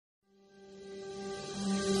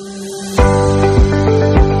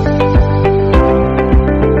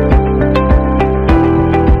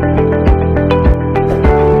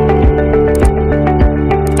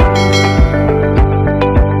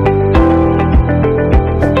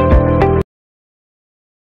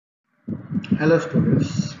Hello students,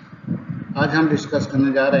 आज हम discuss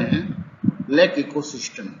करने जा रहे हैं lake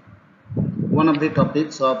ecosystem, one of the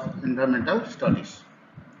topics of environmental studies.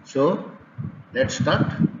 So let's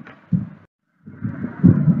start.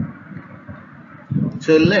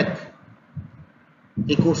 So lake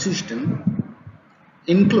ecosystem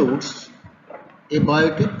includes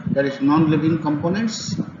abiotic, that is non-living components,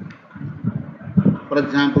 for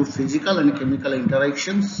example physical and chemical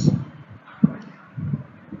interactions.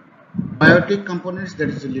 Biotic components, that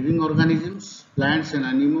is living organisms, plants and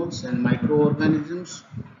animals and microorganisms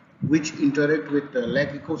which interact with the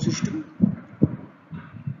lake ecosystem.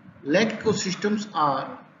 Lake ecosystems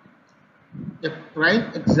are a prime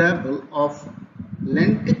example of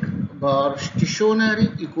lentic or stationary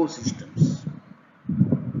ecosystems.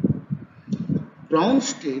 Brown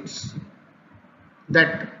states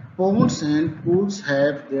that ponds and pools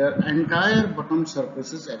have their entire bottom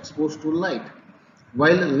surfaces exposed to light,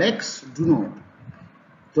 while lakes do not.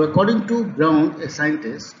 So according to Brown, a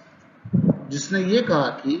scientist, जिसने ये कहा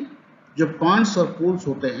कि जो ponds और pools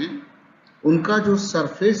होते हैं उनका जो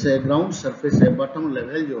सरफेस है, ग्राउंड सरफेस है, बॉटम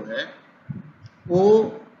लेवल जो है वो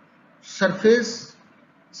सरफेस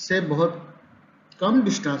से बहुत कम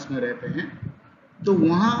डिस्टेंस में रहते हैं, तो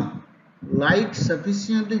वहाँ लाइट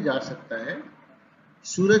सफिशिएंटली जा सकता है,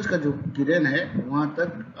 सूरज का जो किरण है वहाँ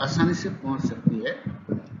तक आसानी से पहुँच सकती है।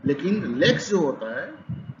 लेकिन लेक्स जो होता है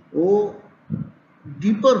वो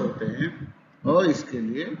डीपर होते हैं और इसके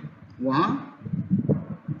लिए वहाँ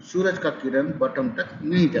सूरज का किरण बॉटम तक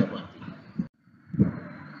नहीं जा पाती।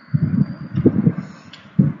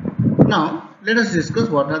 Now let us discuss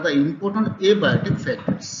what are the important abiotic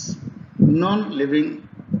factors, non-living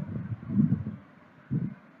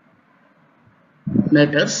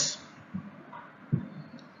matters.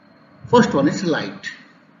 First one is light.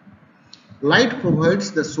 Light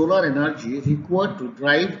provides the solar energy required to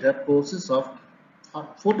drive the process of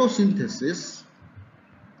photosynthesis,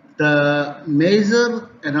 the major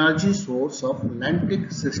energy source of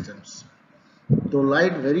lentic systems. So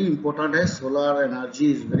light very important है, solar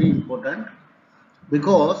energy is very important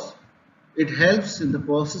because it helps in the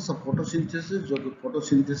process of photosynthesis, जो कि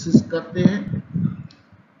photosynthesis करते हैं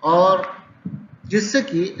और जिससे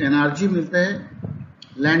कि energy मिलता है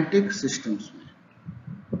lentic systems में।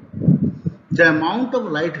 The amount of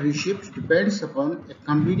light received depends upon a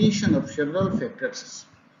combination of several factors.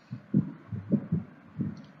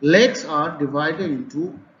 Lakes are divided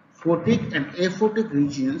into photic and aphotic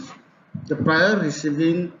regions, the prior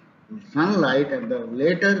receiving sunlight and the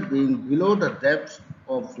later being below the depth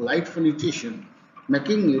of light penetration,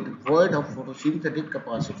 making it void of photosynthetic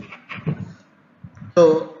capacity. तो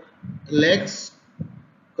lakes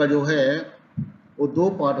का जो है वो दो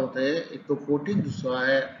part होते हैं, एक तो फोटिक, दूसरा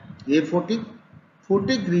है एफोटिक।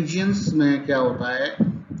 फोटिक रीजियंस में क्या होता है,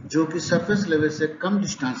 जो कि सरफेस लेवल से कम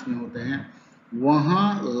डिस्टेंस में होते हैं,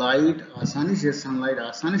 वहाँ लाइट आसानी से, सनलाइट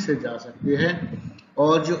आसानी से जा सकती है,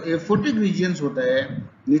 और जो एफोटिक रीजियंस होता है,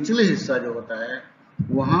 निचले हिस्सा जो होता है,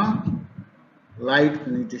 वहाँ लाइट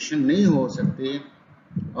पेनिट्रेशन नहीं हो सकती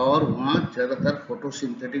और वहाँ ज़्यादातर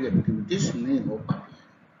फोटोसिंथेटिक एक्टिविटीज नहीं हो पाती है।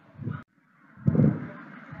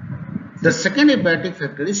 The second abiotic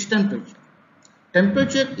factor is temperature.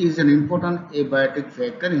 Temperature is an important abiotic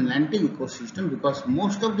factor in lentic ecosystem because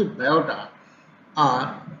most of the biota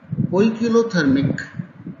are poikilothermic,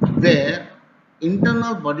 where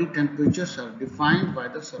internal body temperatures are defined by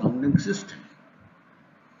the surrounding system.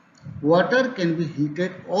 Water can be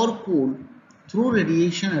heated or cooled through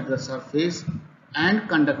radiation at the surface and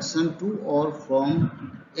conduction to or from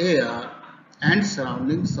air and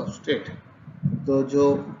surrounding substrate. तो जो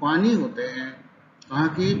पानी होते हैं वहाँ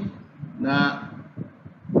की ना,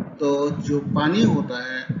 तो जो पानी होता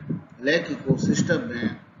है लेक इकोसिस्टम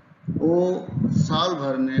में वो साल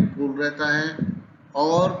भर में कूल रहता है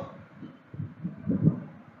और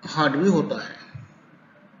हार्ड भी होता है।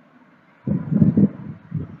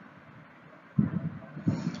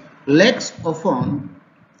 Lakes often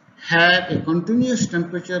have a continuous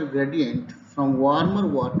temperature gradient from warmer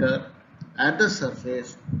water at the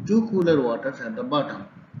surface to cooler waters at the bottom.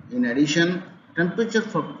 In addition, temperature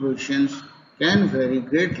fluctuations can vary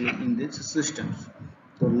greatly in these systems.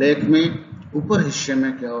 तो lake में ऊपर हिस्से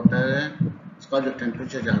में क्या होता है, उसका जो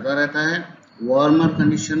टेम्परेचर ज़्यादा रहता है, वार्मर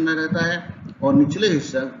कंडीशन में रहता है, और निचले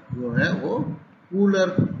हिस्सा जो है वो कूलर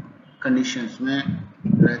कंडीशंस में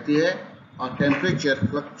रहती है और टेम्परेचर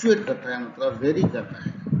फ्लक्चुएट करता है, मतलब वेरी करता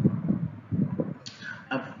है।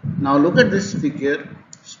 अब now look at this figure.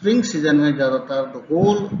 Spring season में ज़्यादातर the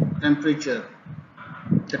whole temperature,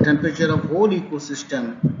 the temperature of whole ecosystem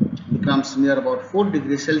becomes near about 4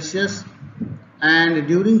 degrees Celsius, and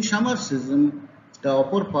during summer season The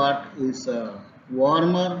upper part is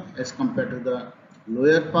warmer as compared to the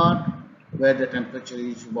lower part where the temperature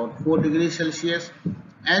is about 4 degree Celsius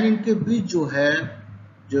and इनके बीच जो है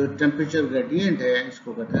जो temperature gradient है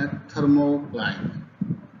इसको कहते हैं thermocline.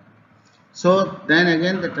 So then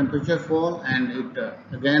again the temperature fall and it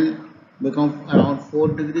again become around 4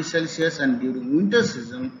 degrees Celsius, and during winter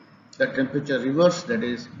season the temperature reverse, that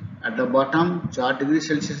is at the bottom 4 degree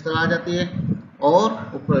Celsius तक आ जाती है और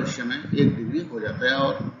ऊपर हिस्से में 1 डिग्री हो जाता है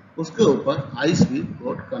और उसके ऊपर आइस भी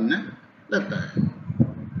फ्लोट करने लगता है.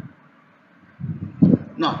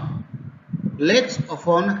 Now lakes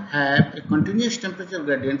often have a continuous temperature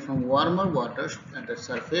gradient from warmer water at the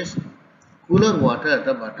surface, cooler water at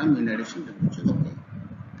the bottom in addition to temperature. Okay.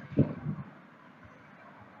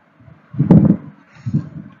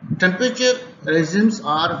 Temperature regimes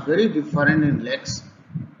are very different in lakes.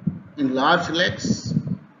 In large lakes,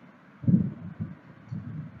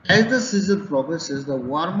 as the season progresses, the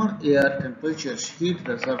warmer air temperatures heat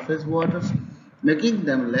the surface waters, making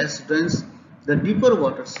them less dense. The deeper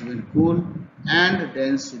waters will cool and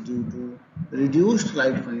dense due to reduced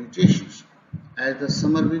light penetrations. As the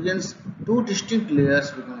summer begins, two distinct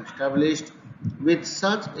layers become established with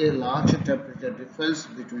such a large temperature difference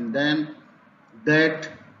between them that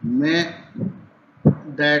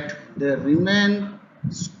they remain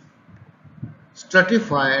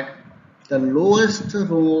stratified. The lowest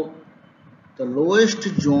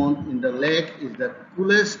zone in the lake is the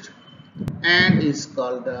coolest and is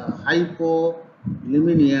called the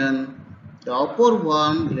hypolimnion. The upper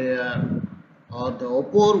warm layer or the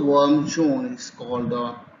upper warm zone is called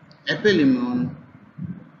the apolimnion.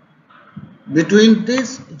 Between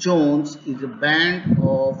these zones is a band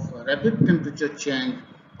of rapid temperature change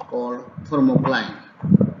called thermocline.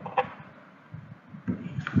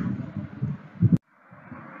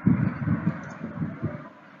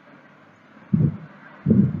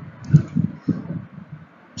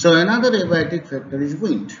 So another abayatic factor is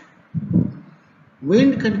wind.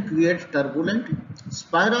 Wind can create turbulent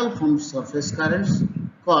spiral from surface currents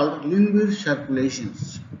called linear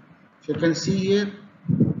circulations. So you can see here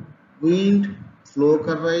wind flow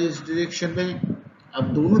कर रहा है इस direction में.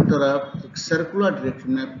 अब दोनों तरफ एक circular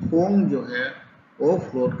direction में फोम जो है वो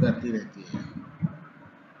फ्लोट करती रहती है.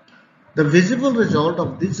 The visible result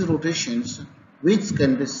of these rotations, which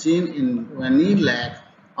can be seen in any lake,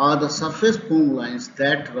 are the surface foam lines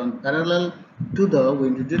that run parallel to the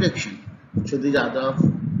wind direction. So these are the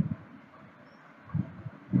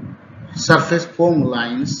surface foam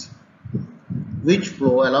lines which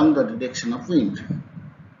flow along the direction of wind.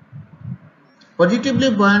 Positively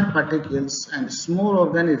buoyant particles and small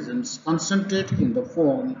organisms concentrate in the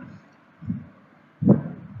foam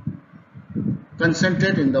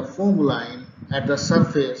line at the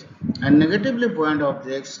surface, and negatively buoyant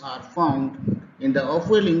objects are found in the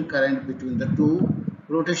upwelling current between the two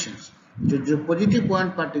rotations. जो positive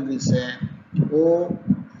point particles हैं वो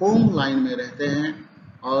foam line में रहते हैं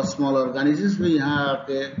और small organisms भी यहाँ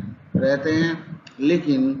आके रहते हैं,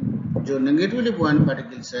 लेकिन जो नेगेटिवली पॉइंट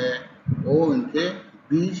पार्टिकल्स है वो इनके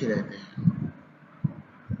बीच रहते हैं.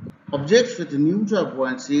 Objects with neutral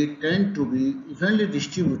buoyancy tend to be evenly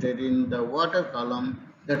distributed in the water column.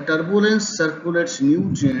 The turbulence circulates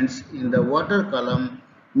nutrients in the water column,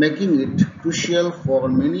 making it crucial for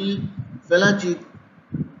many pelagic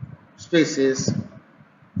species.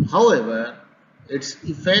 However, its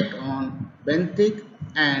effect on benthic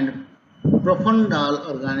and profundal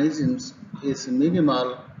organisms is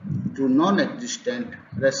minimal to non-existent,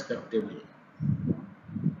 respectively.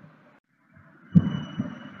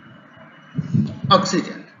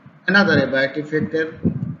 Oxygen, another abiotic factor,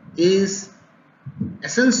 is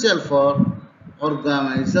essential for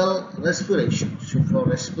organismal respiration. So for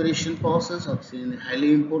respiration process, oxygen is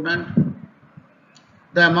highly important.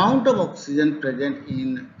 The amount of oxygen present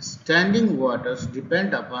in standing waters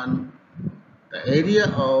depend upon the area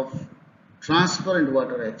of transparent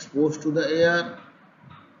water exposed to the air.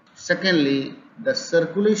 Secondly, the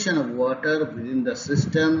circulation of water within the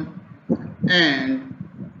system and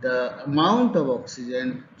the amount of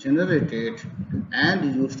oxygen generated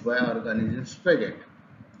and used by organisms present.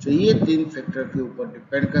 So ये तीन factor के ऊपर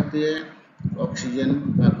depend करती है oxygen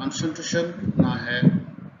का concentration कितना है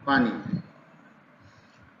पानी में.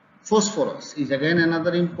 Phosphorus is again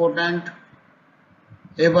another important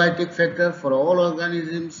abiotic factor for all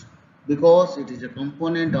organisms because it is a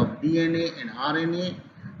component of DNA and RNA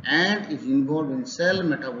and is involved in cell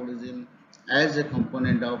metabolism as a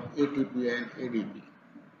component of ATP and ADP.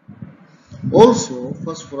 Also,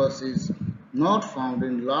 phosphorus is not found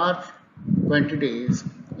in large quantities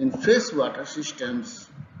in freshwater systems.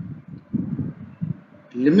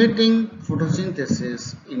 limiting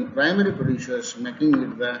photosynthesis in primary producers, making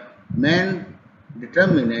it the main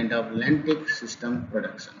determinant of lentic system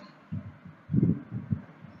production.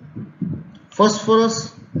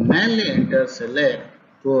 Phosphorus mainly enters a lake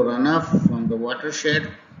through runoff from the watershed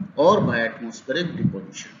or by atmospheric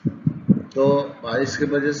deposition. तो बारिश की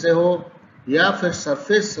वजह से हो या फिर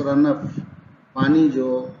surface run up, पानी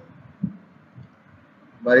जो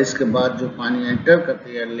बारिश के बाद जो पानी एंटर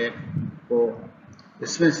करती है लेक को,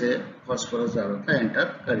 इसमें से फास्फोरस ज़्यादातर एंटर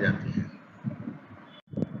कर जाती है.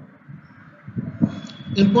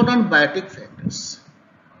 Important biotic factors.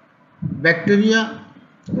 Bacteria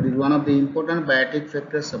is one of the important biotic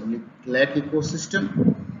factors of lake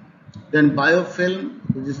ecosystem. Then biofilm,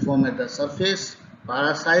 which is formed at the surface.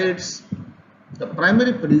 Parasites. The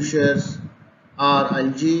primary producers are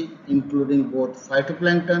algae, including both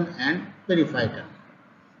phytoplankton and periphyton,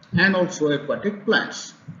 and also aquatic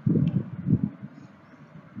plants.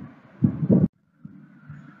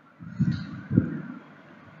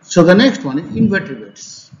 So the next one is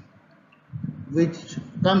invertebrates, which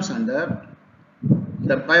comes under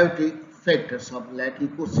the biotic factors of lake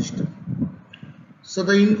ecosystem. So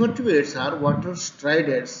the invertebrates are water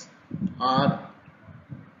striders, or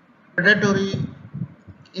predatory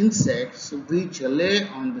insects which lay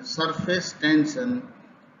on the surface tension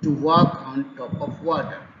to walk on top of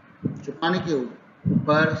water. जो पानी के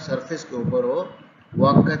ऊपर surface के ऊपर वो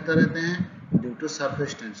walk करते रहते हैं due to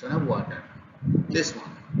surface tension of water. This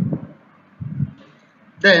one.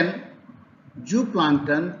 Then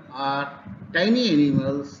zooplankton are tiny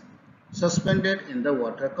animals suspended in the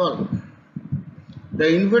water column.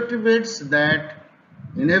 The invertebrates that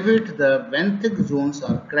inhabit the benthic zones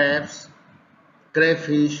are crabs,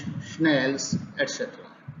 crayfish, snails, etc.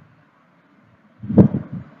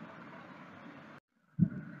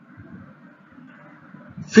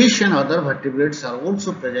 Fish and other vertebrates are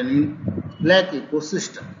also present in lake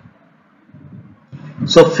ecosystem.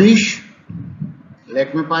 So fish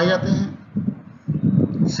lake में पाए जाते हैं.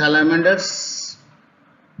 Salamanders,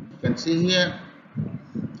 you can see here.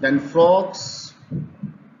 Then frogs,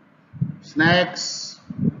 snakes,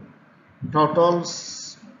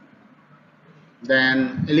 turtles,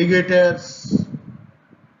 then alligators,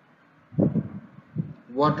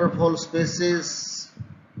 waterfall species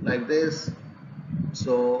like this.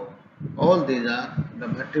 So all these are the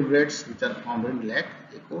vertebrates which are found in lake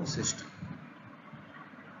ecosystem.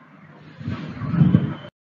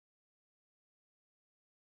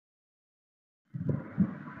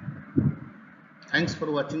 Thanks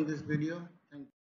for watching this video.